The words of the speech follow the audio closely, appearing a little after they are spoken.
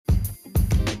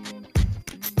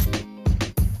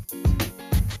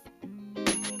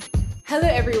Hello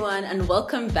everyone and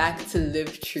welcome back to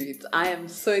Live Truth. I am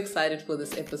so excited for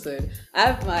this episode. I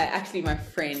have my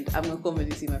friend. I'm going to call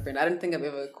Melusi my friend. I don't think I've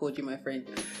ever called you my friend.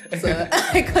 So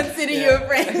I consider you a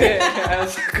friend. I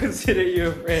also consider you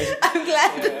a friend. I'm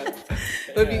glad.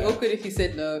 It would be awkward if you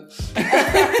said no.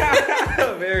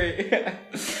 Very.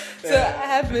 So I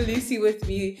have Melusi with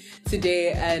me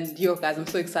today, and guys, I'm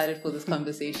so excited for this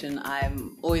conversation.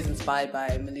 I'm always inspired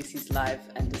by Melusi's life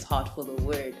and his heart for the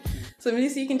word. So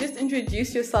Melusi, you can just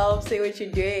introduce yourself, say what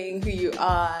you're doing, who you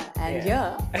are, and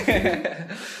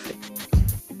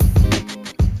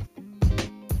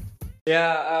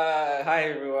Hi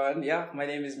everyone. My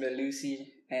name is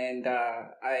Melusi, and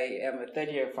I am a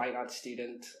third-year fine arts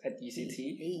student at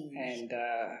UCT. And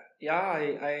I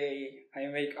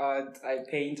make art. I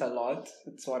paint a lot.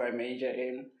 That's what I major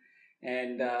in.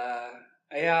 And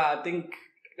I think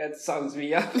that sums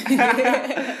me up.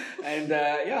 And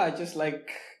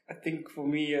I think for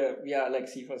me, like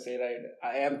Sifa said,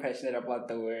 I am passionate about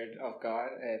the word of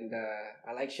God, and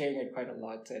I like sharing it quite a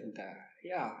lot. And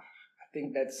I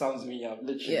think that sums me up,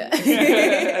 literally. Yeah.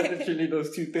 Literally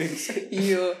those two things.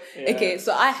 Okay,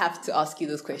 so I have to ask you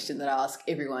this question that I ask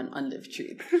everyone on Live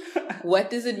Truth. What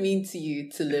does it mean to you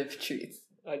to live truth?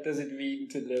 What does it mean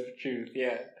to live truth?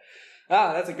 Yeah.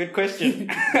 That's a good question.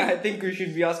 I think we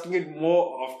should be asking it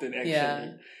more often,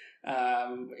 actually.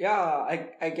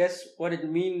 I guess what it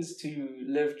means to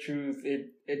live truth,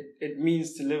 it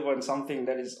means to live on something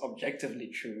that is objectively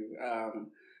true.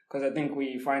 Because I think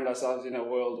we find ourselves in a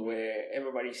world where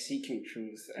everybody's seeking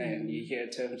truth, and you hear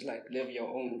terms like live your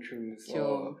own truth,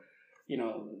 or,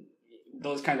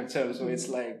 those kind of terms where it's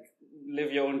like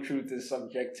live your own truth is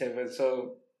subjective. And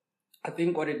so I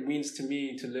think what it means to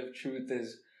me to live truth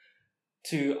is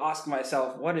to ask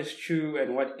myself what is true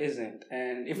and what isn't.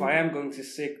 And if I am going to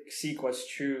seek what's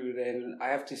true, then I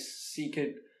have to seek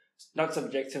it not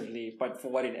subjectively, but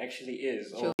for what it actually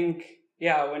is. Sure. I think,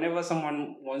 whenever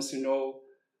someone wants to know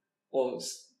or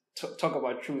talk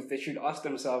about truth, they should ask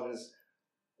themselves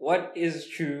what is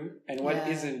true and what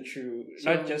isn't true,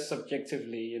 not just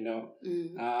subjectively,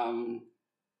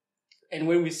 And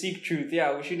when we seek truth,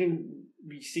 we shouldn't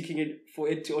be seeking it for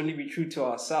it to only be true to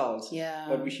ourselves,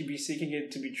 but we should be seeking it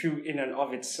to be true in and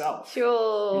of itself.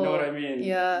 Sure. You know what I mean?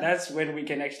 Yeah. That's when we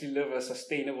can actually live a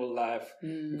sustainable life.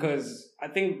 Because I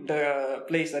think the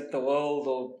place that the world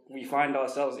or we find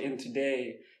ourselves in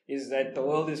today is that the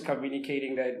world is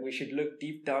communicating that we should look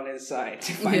deep down inside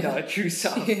to find our true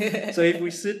self. So if we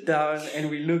sit down and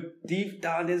we look deep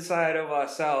down inside of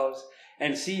ourselves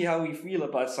and see how we feel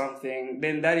about something,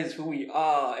 then that is who we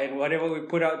are, and whatever we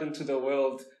put out into the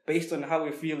world based on how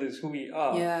we feel is who we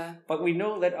are. Yeah. But we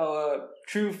know that our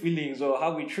true feelings or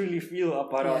how we truly feel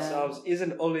about ourselves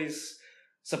isn't always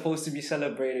supposed to be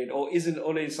celebrated, or isn't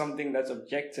always something that's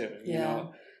objective, you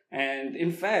know. And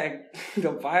in fact,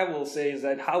 the Bible says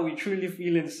that how we truly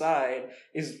feel inside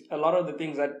is a lot of the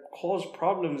things that cause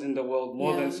problems in the world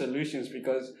more than solutions,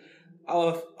 because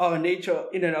our nature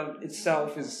in and of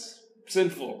itself is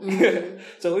sinful.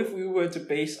 So if we were to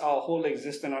base our whole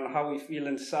existence on how we feel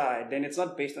inside, then it's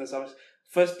not based on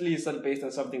firstly, it's not based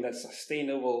on something that's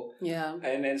sustainable. Yeah.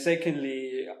 And then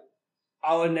secondly,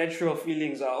 our natural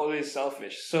feelings are always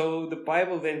selfish. So the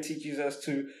Bible then teaches us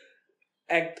to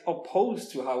act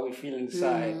opposed to how we feel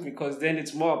inside, because then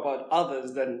it's more about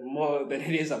others than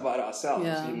it is about ourselves,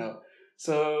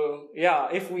 So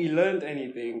if we learned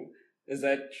anything, is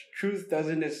that truth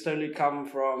doesn't necessarily come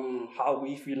from how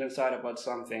we feel inside about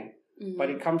something, but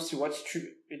it comes to what's true.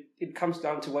 It comes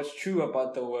down to what's true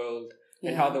about the world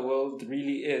and how the world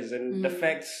really is, and the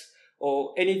facts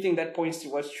or anything that points to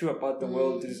what's true about the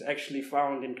world is actually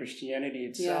found in Christianity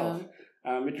itself.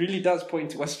 It really does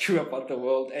point to what's true about the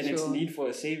world and its need for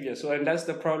a savior. And that's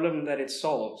the problem that it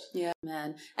solves. Yeah,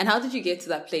 man. And how did you get to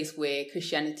that place where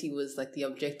Christianity was like the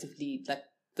objective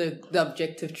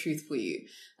truth for you?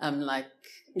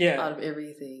 Out of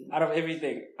everything. Out of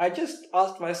everything. I just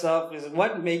asked myself, is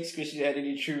what makes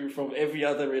Christianity true from every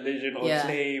other religion or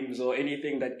claims or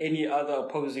anything that any other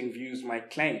opposing views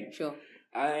might claim? Sure.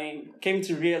 I came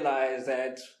to realize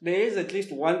that there is at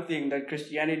least one thing that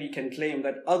Christianity can claim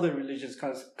that other religions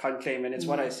can't claim, and it's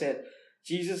what I said.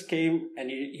 Jesus came and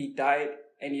he died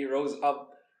and he rose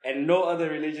up, and no other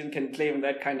religion can claim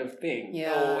that kind of thing.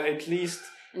 Or at least...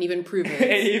 And even prove it.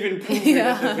 It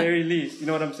at the very least. You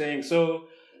know what I'm saying? So,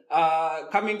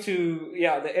 coming to,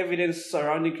 the evidence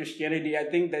surrounding Christianity, I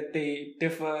think that they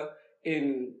differ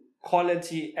in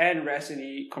quality and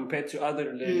veracity compared to other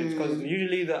religions, because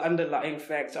usually the underlying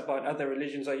facts about other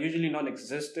religions are usually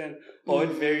non-existent or at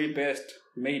very best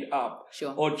made up,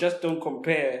 or just don't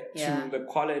compare to the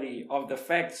quality of the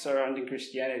facts surrounding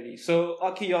Christianity. So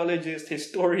archaeologists,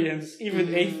 historians,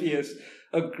 even atheists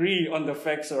agree on the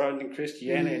facts surrounding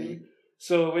Christianity.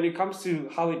 So when it comes to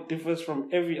how it differs from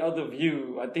every other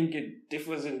view, I think it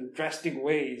differs in drastic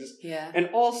ways. Yeah. And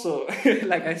also,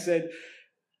 like I said,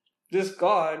 this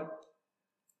God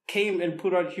came and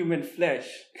put on human flesh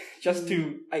just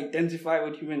to identify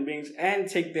with human beings and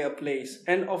take their place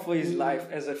and offer his life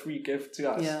as a free gift to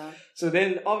us. Yeah. So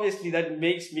then obviously that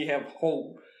makes me have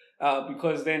hope.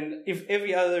 Because then if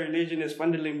every other religion is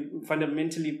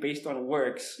fundamentally based on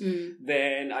works,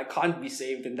 then I can't be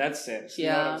saved in that sense. You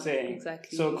know what I'm saying?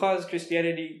 Exactly. So because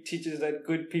Christianity teaches that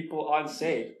good people aren't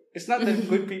saved, it's not that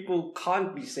good people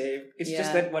can't be saved. It's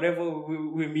just that whatever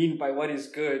we mean by what is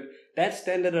good, that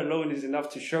standard alone is enough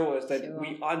to show us that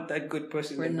we aren't that good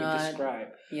person we describe.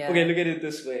 Yeah. Okay, look at it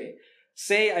this way.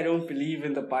 Say I don't believe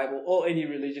in the Bible or any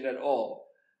religion at all.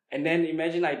 And then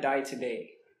imagine I die today.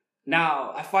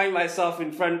 Now, I find myself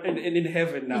in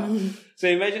heaven now. So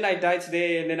imagine I die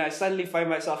today and then I suddenly find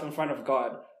myself in front of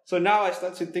God. So now I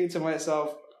start to think to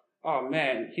myself, oh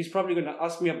man, he's probably going to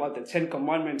ask me about the 10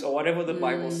 Commandments or whatever the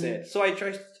Bible said. So I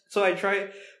try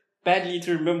badly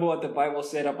to remember what the Bible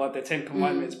said about the 10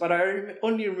 Commandments, but I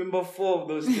only remember 4 of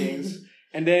those things.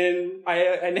 And then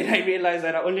I realized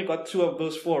that I only got 2 of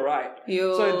those 4 right.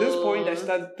 So at this point, I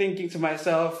start thinking to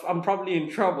myself, I'm probably in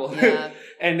trouble. Yeah.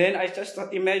 And then I just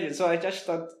start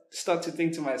to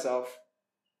think to myself,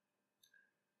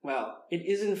 well, it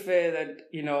isn't fair that,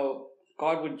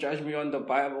 God would judge me on the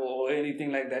Bible or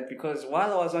anything like that, because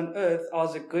while I was on earth, I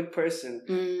was a good person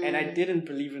and I didn't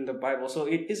believe in the Bible. So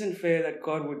it isn't fair that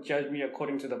God would judge me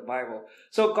according to the Bible.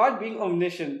 So God being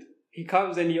omniscient, he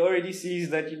comes and he already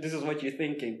sees that this is what you're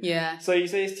thinking. Yeah. So he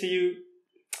says to you,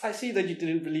 I see that you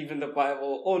didn't believe in the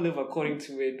Bible or live according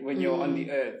to it when you're on the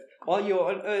earth. While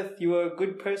you're on earth, you were a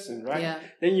good person, right? Yeah.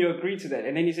 Then you agree to that.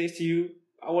 And then he says to you,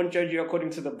 I won't judge you according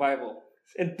to the Bible.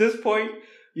 At this point,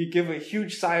 you give a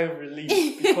huge sigh of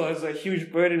relief because a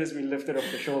huge burden has been lifted off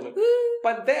your shoulder.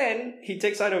 But then he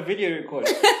takes out a video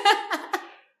recorder.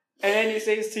 And then he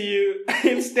says to you,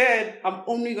 instead, I'm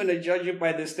only going to judge you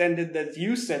by the standard that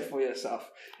you set for yourself.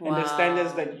 And the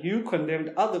standards that you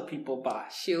condemned other people by.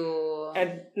 Sure.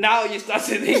 And now you start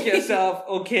to think yourself,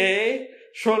 okay,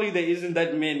 surely there isn't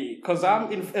that many. Because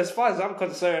as far as I'm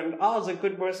concerned, I was a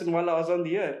good person while I was on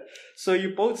the earth. So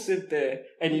you both sit there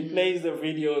and he plays the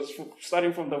videos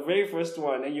starting from the very first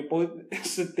one, and you both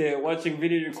sit there watching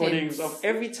video recordings of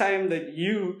every time that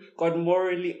you got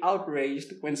morally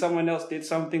outraged when someone else did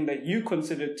something that you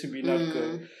considered to be not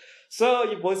good. So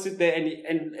you both sit there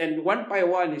and one by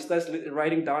one he starts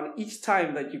writing down each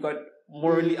time that you got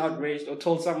morally outraged or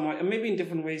told someone, and maybe in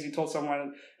different ways you told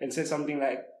someone and said something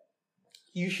like,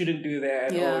 you shouldn't do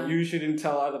that, or you shouldn't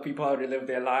tell other people how to live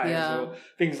their lives, or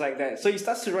things like that. So he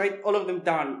starts to write all of them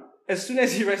down. As soon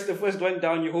as he writes the first one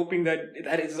down, you're hoping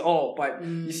that is all, but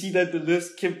you see that the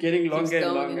list keeps getting longer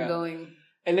and longer.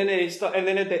 And then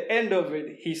at the end of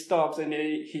it, he stops and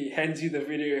he hands you the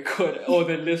video record or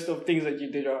the list of things that you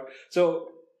did wrong. So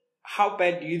how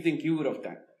bad do you think you would have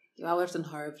done? I would have done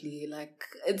horribly. Like,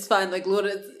 it's fine. Like, Lord,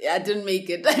 I didn't make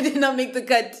it. I did not make the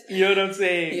cut. You know what I'm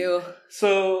saying? Yo.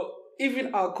 So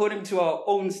even according to our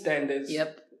own standards,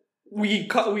 we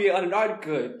are not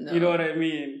good. No. You know what I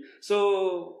mean?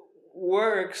 So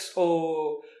works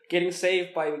or getting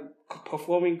saved by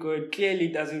performing good clearly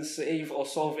doesn't save or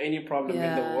solve any problem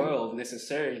in the world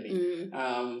necessarily.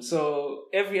 So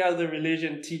every other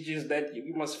religion teaches that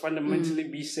you must fundamentally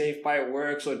be saved by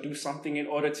works or do something in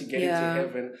order to get into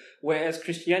heaven. Whereas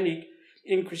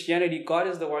in Christianity, God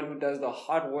is the one who does the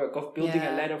hard work of building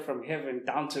a ladder from heaven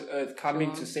down to earth,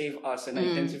 coming to save us and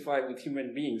identify with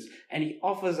human beings. And he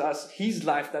offers us his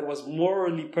life that was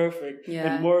morally perfect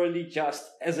and morally just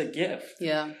as a gift.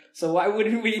 Yeah. So why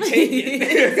wouldn't we take it?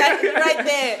 Exactly, right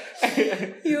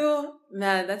there.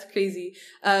 Man, that's crazy.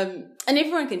 And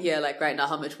everyone can hear, like, right now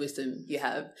how much wisdom you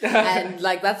have. And,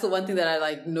 like, that's the one thing that I,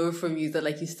 like, know from you, is that,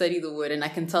 like, you study the word, and I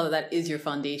can tell that is your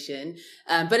foundation.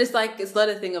 But it's like, it's not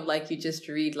a thing of, like, you just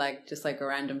read, like, just, like, a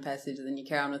random passage and then you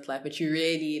carry on with life. But you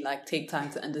really, like, take time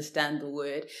to understand the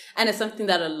word. And it's something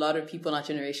that a lot of people in our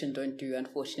generation don't do,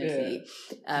 unfortunately.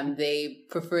 They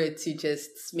prefer to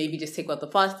just take what the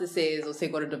pastor says or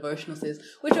take what a devotional says,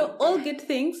 which are all good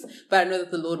things. But I know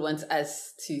that the Lord wants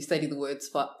us to study the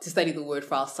word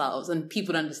for ourselves and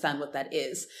people to understand what that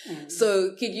is.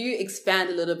 So could you expand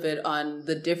a little bit on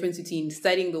the difference between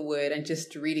studying the word and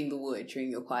just reading the word during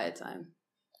your quiet time?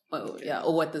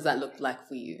 or what does that look like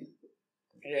for you?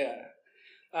 Yeah.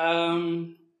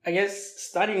 I guess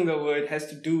studying the word has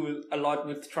to do a lot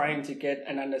with trying to get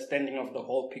an understanding of the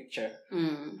whole picture.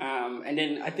 And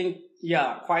then I think,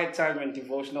 quiet time and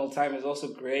devotional time is also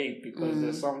great because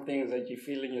there's some things that you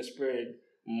feel in your spirit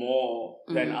more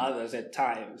than others at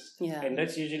times. Yeah. And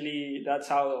that's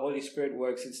how the Holy Spirit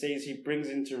works. It says he brings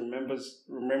into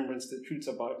remembrance the truths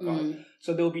about God.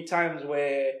 So there'll be times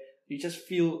where you just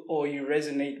feel or you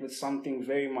resonate with something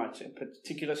very much, a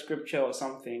particular scripture or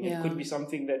something. Yeah. It could be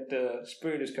something that the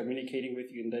Spirit is communicating with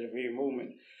you in that very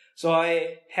moment. So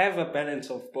I have a balance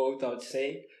of both, I would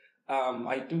say.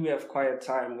 I do have quiet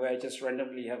time where I just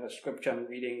randomly have a scripture I'm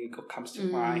reading, it comes to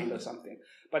mind or something.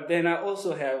 But then I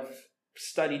also have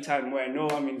study time where I know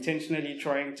I'm intentionally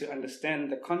trying to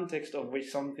understand the context of which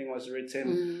something was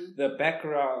written, the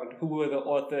background, who were the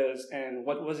authors, and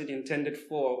what was it intended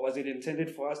for? Was it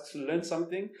intended for us to learn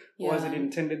something? Or was it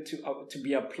intended to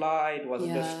be applied? Was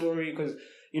it a story? Because,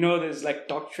 there's like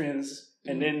doctrines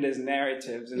and then there's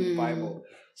narratives in the Bible.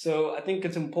 So I think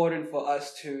it's important for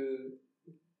us to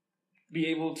be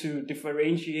able to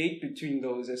differentiate between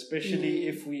those, especially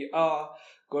if we are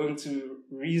going to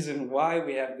reason why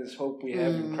we have this hope we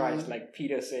have in Christ, like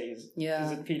Peter says. Yeah.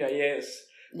 Is it Peter? Yes.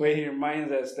 Where he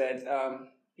reminds us that,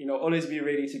 always be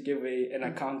ready to give an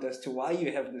account as to why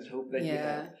you have this hope that you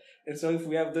have. And so if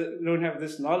we don't have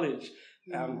this knowledge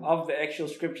of the actual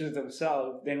scriptures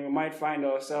themselves, then we might find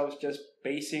ourselves just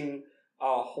basing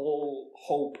our whole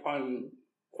hope on,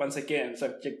 once again,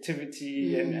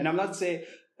 subjectivity. And I'm not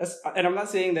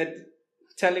saying that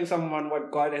telling someone what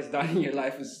God has done in your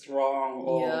life is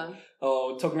wrong,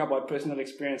 or talking about personal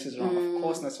experience is wrong. Of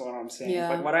course, that's what I'm saying.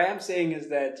 Yeah. But what I am saying is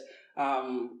that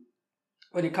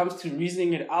when it comes to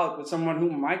reasoning it out with someone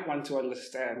who might want to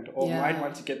understand or might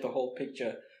want to get the whole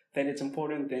picture, then it's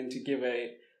important then to give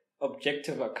a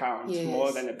objective account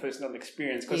more than a personal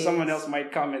experience. Because someone else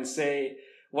might come and say,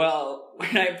 well,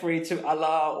 when I pray to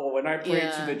Allah, or when I pray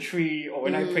to the tree, or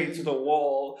when I pray to the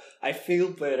wall, I feel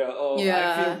better, or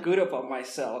I feel good about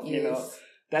myself,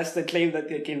 That's the claim that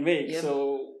they can make. Yep.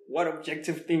 So what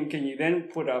objective thing can you then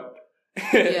put up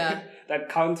that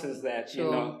counters that,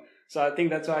 So I think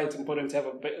that's why it's important to have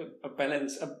a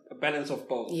balance of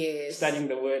both. Yes. Studying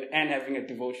the word and having a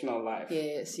devotional life.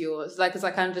 Yes, it's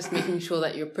like kind of just making sure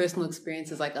that your personal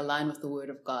experience is like aligned with the word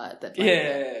of God.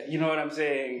 You know what I'm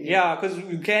saying? Yeah, because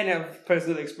you can have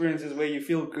personal experiences where you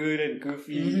feel good and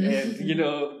goofy and,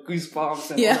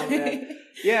 goosebumps and all of that.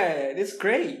 Yeah, it's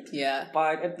great. Yeah.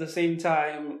 But at the same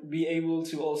time, be able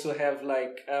to also have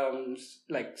like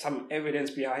some evidence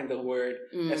behind the word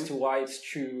as to why it's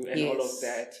true and all of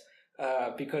that.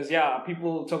 Because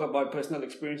people talk about personal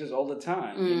experiences all the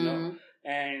time,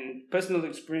 and personal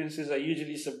experiences are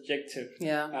usually subjective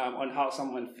on how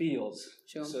someone feels.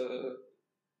 Sure. So,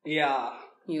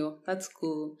 that's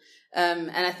cool.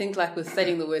 And I think like with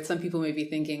studying the word, some people may be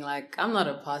thinking like, I'm not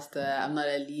a pastor, I'm not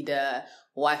a leader.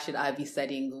 Why should I be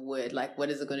studying the word? Like, what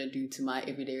is it going to do to my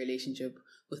everyday relationship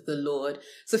with the Lord?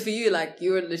 So for you, like,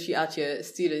 you're literally out here,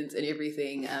 students and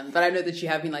everything. But I know that you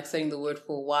have been like studying the word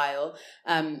for a while.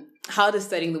 How does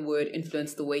studying the word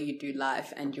influence the way you do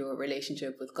life and your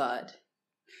relationship with God?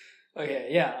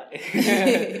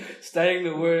 Okay, studying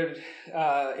the word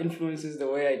influences the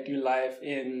way I do life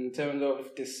in terms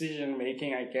of decision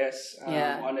making, I guess,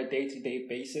 on a day-to-day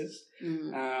basis.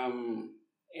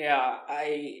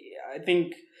 I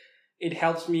think it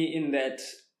helps me in that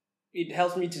it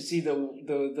helps me to see the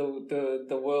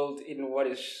world in what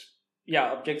is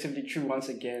objectively true once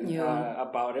again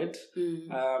about it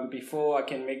before I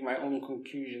can make my own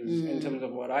conclusions in terms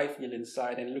of what I feel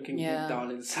inside and looking deep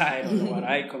down inside on what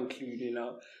I conclude,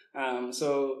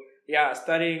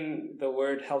 studying the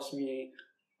word helps me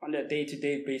on a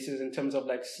day-to-day basis in terms of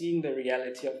like seeing the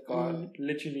reality of God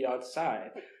literally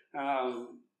outside.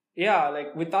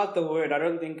 Without the word, I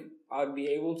don't think I'd be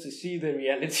able to see the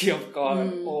reality of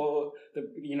God or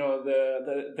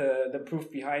the proof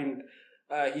behind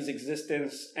his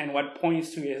existence and what points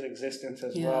to his existence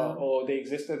as well, or the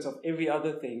existence of every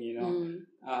other thing,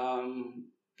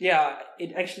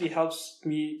 it actually helps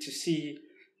me to see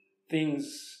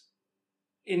things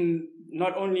in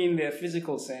not only in their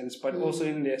physical sense, but also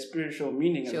in their spiritual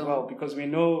meaning as well, because we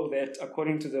know that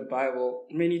according to the Bible,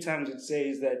 many times it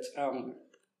says that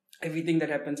everything that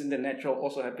happens in the natural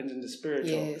also happens in the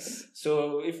spiritual. Yes.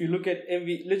 So if you look at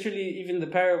literally even the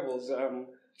parables,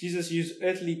 Jesus used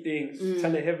earthly things to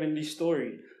tell a heavenly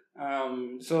story.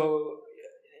 So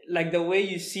like the way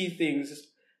you see things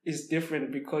is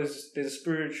different because there's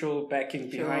spiritual backing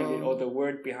behind it, or the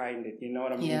word behind it. You know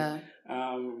what I mean? Yeah.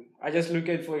 I just look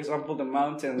at, for example, the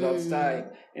mountains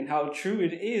outside and how true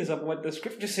it is of what the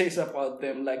scripture says about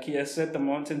them. Like he has set the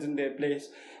mountains in their place,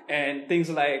 and things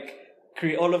like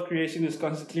all of creation is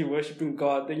constantly worshiping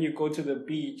God. Then you go to the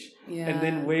beach, and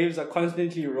then waves are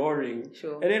constantly roaring.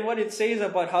 Sure. And then what it says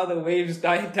about how the waves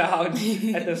die down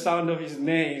at the sound of His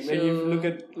name. When you look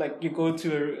at, like, you go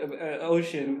to an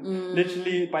ocean,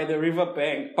 literally by the river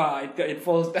bank, it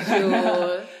falls down.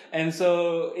 Sure. And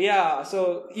so,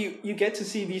 so you get to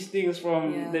see these things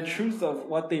from the truth of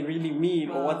what they really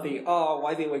mean, or what they are,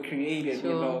 why they were created,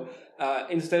 you know.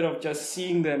 Instead of just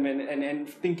seeing them and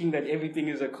thinking that everything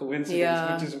is a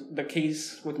coincidence, which is the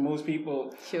case with most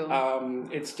people. Sure.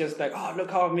 It's just like, oh,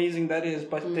 look how amazing that is,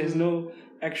 but there's no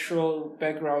actual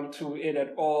background to it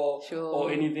at all,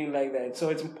 or anything like that. So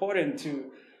it's important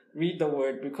to read the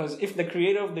word, because if the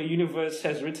creator of the universe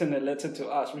has written a letter to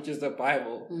us, which is the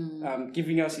Bible,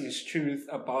 giving us his truth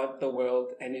about the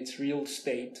world and its real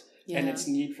state and its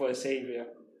need for a savior,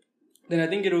 then I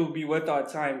think it will be worth our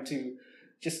time to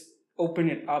just open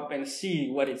it up and see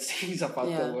what it says about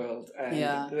the world and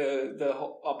the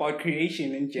about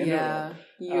creation in general.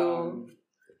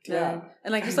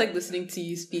 And like, just like listening to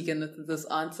you speak and this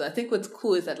answer, I think what's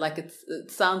cool is that, like, it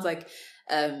sounds like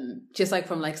just like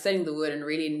from like studying the word and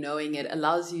really knowing it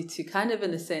allows you to kind of,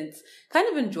 in a sense, kind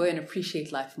of enjoy and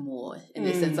appreciate life more. In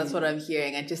a sense, that's what I'm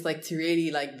hearing, and just like to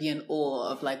really like be in awe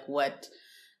of like what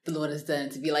the Lord has done,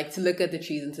 to be like, to look at the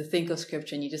trees and to think of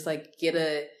scripture, and you just like you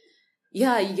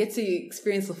get to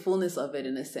experience the fullness of it,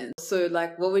 in a sense. So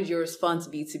like, what would your response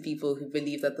be to people who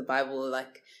believe that the Bible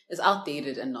like is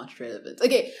outdated and not relevant?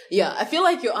 Okay, I feel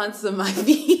like your answer might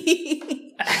be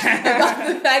about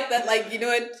the fact that, like, you know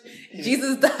what,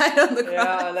 Jesus died on the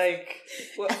cross.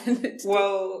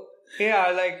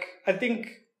 I think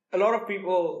a lot of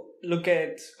people look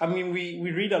at, I mean,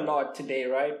 we read a lot today,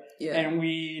 right? Yeah. And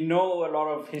we know a lot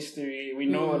of history. We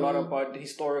know a lot about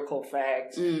historical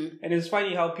facts. And it's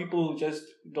funny how people just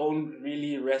don't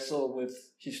really wrestle with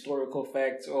historical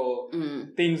facts or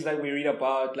things that we read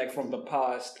about, like from the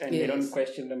past, and they don't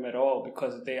question them at all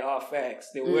because they are facts.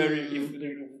 They were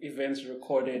events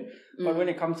recorded. But when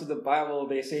it comes to the Bible,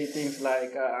 they say things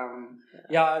like,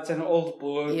 it's an old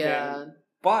book.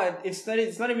 But it's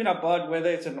not even about whether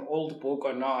it's an old book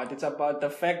or not. It's about the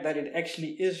fact that it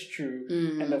actually is true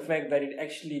and the fact that it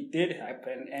actually did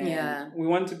happen. And we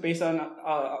want to base our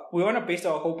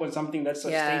hope on something that's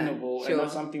sustainable and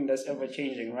not something that's ever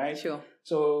changing, right? Sure.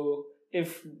 So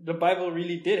if the Bible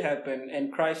really did happen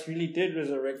and Christ really did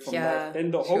resurrect from life,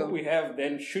 then the hope we have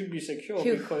then should be secure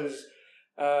because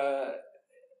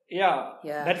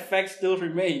that fact still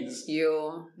remains.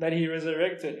 That he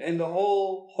resurrected. And the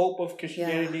whole hope of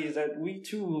Christianity is that we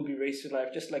too will be raised to life,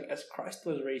 just like as Christ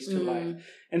was raised to life.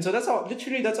 And so that's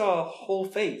our whole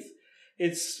faith.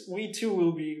 It's we too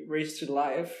will be raised to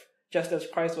life, just as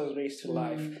Christ was raised to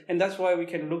life. And that's why we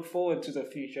can look forward to the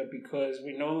future, because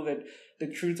we know that the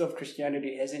truth of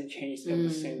Christianity hasn't changed ever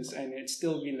since, and it's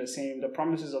still been the same. The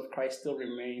promises of Christ still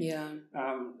remain.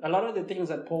 A lot of the things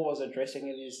that Paul was addressing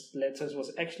in his letters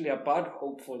was actually about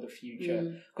hope for the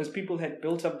future, because people had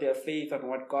built up their faith on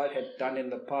what God had done in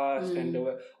the past, and they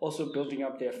were also building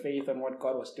up their faith on what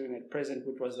God was doing at present,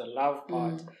 which was the love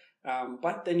part.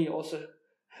 But then he also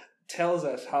tells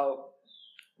us how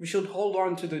we should hold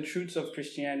on to the truths of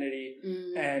Christianity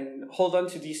and hold on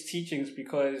to these teachings,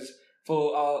 because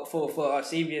for our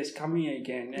Savior is coming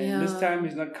again, and this time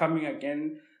he's not coming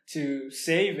again to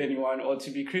save anyone or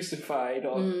to be crucified.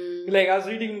 Or like, I was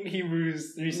reading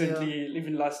Hebrews recently,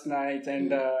 even last night,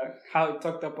 and how it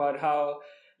talked about how,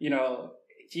 you know,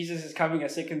 Jesus is coming a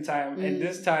second time, and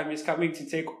this time he's coming to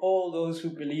take all those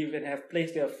who believe and have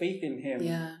placed their faith in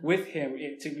him, with him,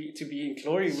 to be in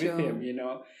glory with him, you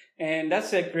know. And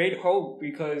that's a great hope,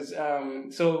 because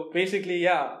so basically,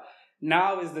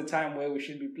 now is the time where we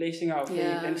should be placing our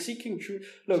faith and seeking truth.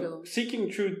 Look,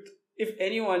 seeking truth. If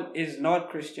anyone is not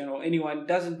Christian or anyone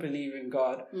doesn't believe in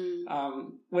God,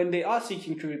 when they are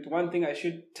seeking truth, one thing I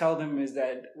should tell them is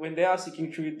that when they are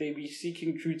seeking truth, they be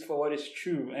seeking truth for what is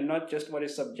true and not just what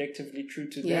is subjectively true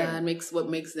to them. Yeah, and what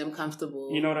makes them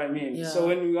comfortable. You know what I mean? Yeah. So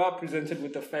when we are presented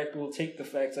with the fact, we'll take the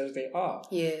facts as they are.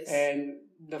 Yes. And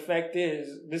the fact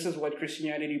is, this is what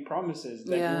Christianity promises,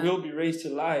 that we will be raised to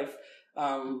life,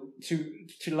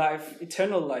 to life,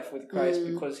 eternal life with Christ,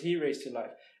 because he raised to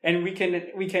life. And we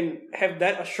can have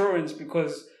that assurance,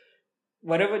 because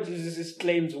whatever Jesus'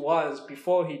 claims was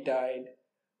before he died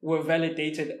were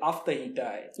validated after he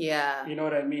died. Yeah. You know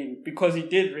what I mean? Because he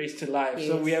did raise to life. Yes.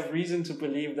 So we have reason to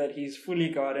believe that he's fully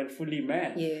God and fully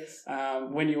man. Yes.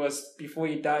 Before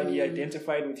he died, he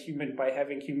identified with human by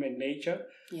having human nature.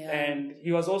 Yeah. And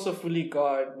he was also fully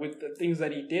God with the things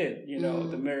that he did,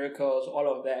 the miracles,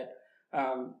 all of that.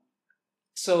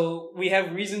 So we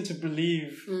have reason to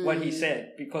believe what he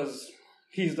said, because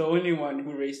he's the only one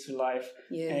who raised to life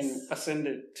and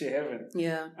ascended to heaven.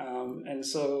 Yeah. And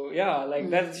so,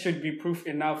 that should be proof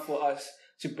enough for us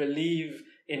to believe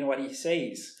in what he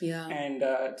says. Yeah. And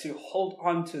to hold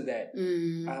on to that.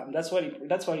 That's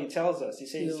what he tells us. He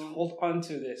says, hold on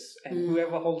to this, and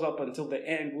whoever holds up until the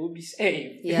end will be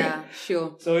saved. Yeah,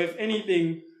 sure. So if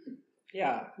anything,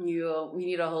 we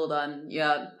need to hold on.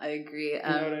 Yeah, I agree. You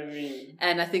know what I mean?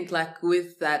 And I think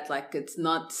with that, it's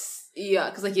not,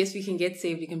 because yes, we can get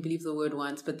saved, we can believe the word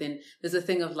once, but then there's a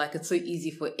thing of it's so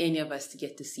easy for any of us to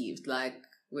get deceived.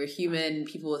 We're human,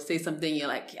 people will say something, you're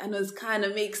like, I know this kind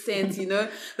of makes sense,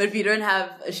 but if you don't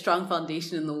have a strong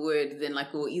foundation in the word, then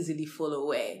we'll easily fall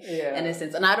away in a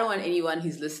sense. And I don't want anyone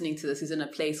who's listening to this who's in a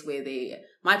place where they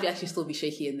might actually still be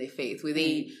shaky in their faith, where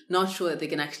they're not sure that they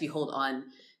can actually hold on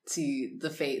to the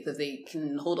faith, that they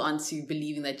can hold on to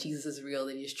believing that Jesus is real,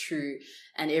 that he's true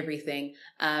and everything.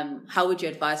 How would you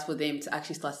advise for them to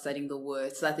actually start studying the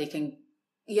word so that they can,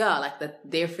 that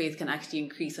their faith can actually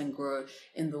increase and grow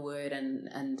in the word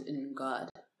and in God?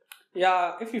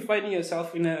 Yeah, if you're finding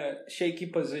yourself in a shaky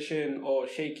position or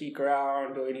shaky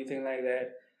ground or anything like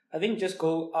that, I think just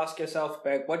go ask yourself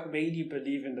back, what made you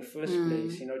believe in the first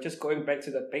place? Just going back to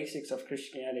the basics of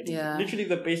Christianity. Yeah. Literally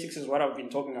the basics is what I've been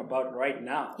talking about right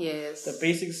now. Yes. The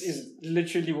basics is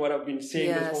literally what I've been saying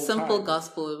this whole simple time.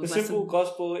 Gospel. The simple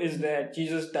gospel is that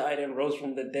Jesus died and rose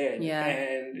from the dead. Yeah.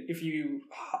 And if you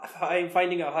are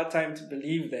finding a hard time to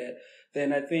believe that,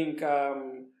 then I think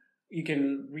you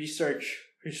can research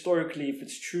historically if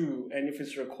it's true and if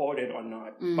it's recorded or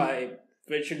not by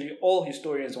virtually all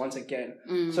historians once again.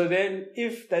 So then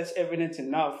if that's evidence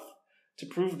enough to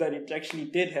prove that it actually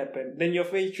did happen, then your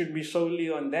faith should be solely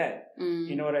on that.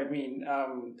 You know what I mean?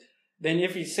 Then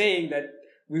if he's saying that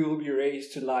we will be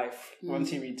raised to life once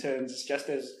he returns, just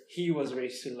as he was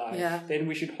raised to life, then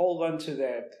we should hold on to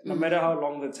that no matter how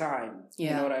long the time. You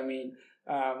know what I mean?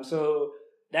 So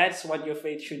that's what your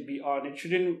faith should be on. It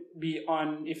shouldn't be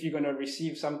on if you're going to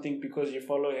receive something because you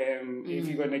follow him, if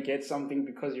you're going to get something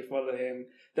because you follow him.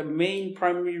 The main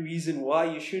primary reason why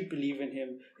you should believe in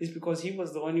him is because he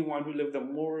was the only one who lived a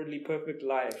morally perfect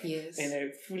life and a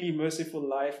fully merciful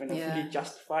life and a fully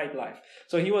justified life.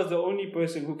 So he was the only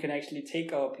person who can actually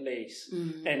take our place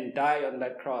and die on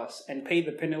that cross and pay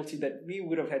the penalty that we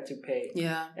would have had to pay.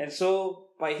 Yeah. And so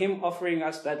by him offering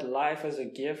us that life as a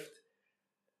gift,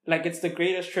 it's the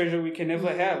greatest treasure we can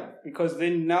ever have, because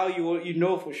then now you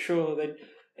know for sure that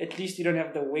at least you don't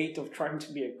have the weight of trying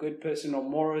to be a good person or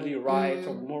morally right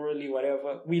or morally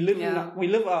whatever. We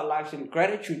live our lives in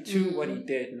gratitude to what he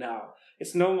did now.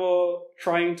 It's no more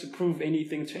trying to prove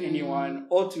anything to anyone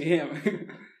or to him.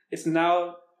 It's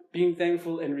now being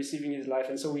thankful and receiving his life.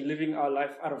 And so we're living our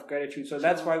life out of gratitude. So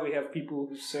that's why we have people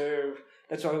who serve.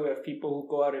 That's why we have people who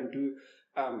go out and do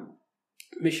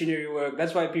missionary work.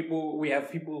 That's why we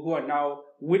have people who are now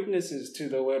witnesses to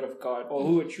the word of God, or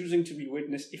who are choosing to be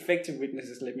effective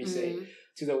witnesses, let me say,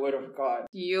 to the word of God.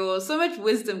 So much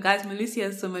wisdom, guys. Melusi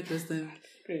has so much wisdom.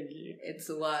 Thank you. It's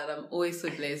wild. I'm always so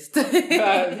blessed.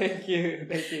 Thank you.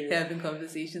 Having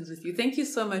conversations with you. Thank you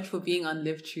so much for being on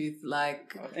Live Truth.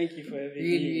 Thank you for having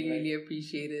me. Really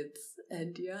appreciate it.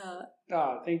 And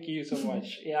thank you so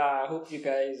much. I hope you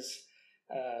guys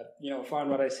found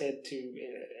what I said to,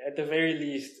 at the very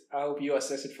least, I hope you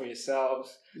assess it for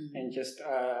yourselves and just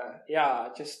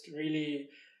really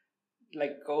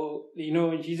go,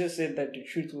 Jesus said that the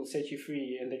truth will set you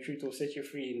free and the truth will set you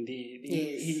free indeed.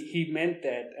 He meant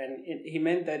that, and he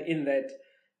meant that in that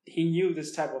he knew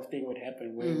this type of thing would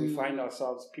happen where we find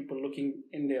ourselves, people looking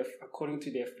according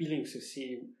to their feelings to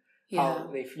see how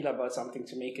they feel about something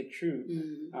to make it true.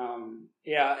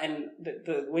 And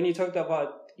when you talked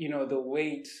about, the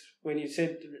weight, when you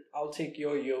said, I'll take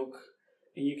your yoke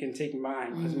and you can take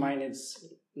mine because mine is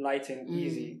light and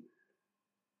easy.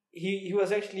 He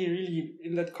was actually really,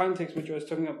 in that context which I was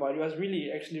talking about, he was really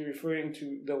actually referring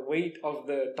to the weight of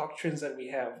the doctrines that we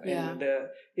have. And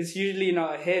it's usually in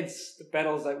our heads, the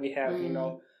battles that we have,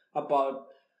 about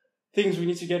things we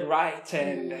need to get right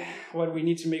and what we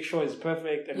need to make sure is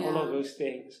perfect and all of those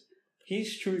things.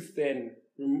 His truth then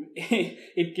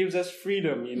it gives us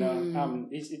freedom, you know.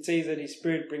 It says that His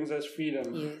Spirit brings us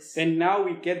freedom. Yes. Then now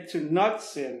we get to not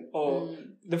sin, or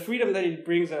the freedom that it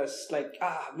brings us, like,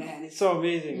 man, it's so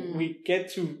amazing. We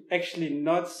get to actually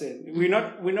not sin. We're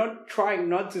not trying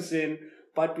not to sin,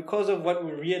 but because of what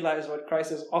we realize, what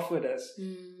Christ has offered us,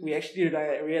 we actually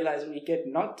realize we get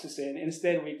not to sin.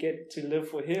 Instead, we get to live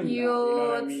for Him. Now, you know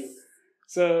what I mean?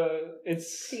 So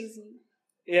it's crazy.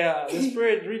 Yeah, the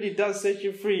Spirit really does set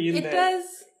you free in that. It does.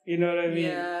 You know what I mean?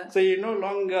 Yeah. So you no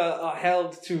longer are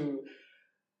held to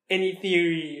any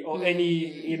theory or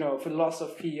any, you know,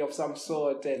 philosophy of some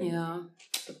sort. And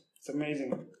it's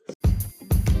amazing.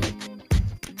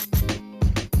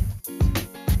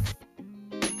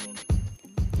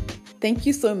 Thank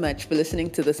you so much for listening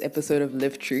to this episode of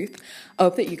Live Truth. I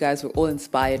hope that you guys were all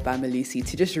inspired by Melusi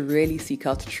to just really seek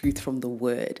out truth from the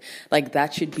Word. Like,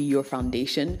 that should be your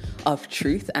foundation of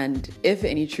truth. And if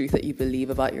any truth that you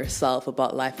believe about yourself,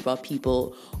 about life, about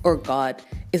people, or God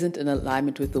isn't in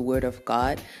alignment with the Word of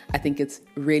God, I think it's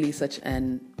really such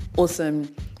an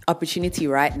awesome opportunity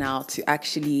right now to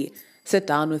actually sit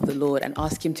down with the Lord and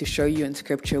ask Him to show you in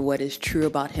Scripture what is true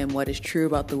about Him, what is true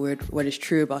about the Word, what is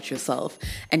true about yourself,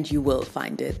 and you will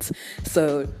find it.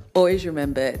 So always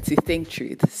remember to think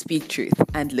truth, speak truth,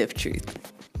 and live truth.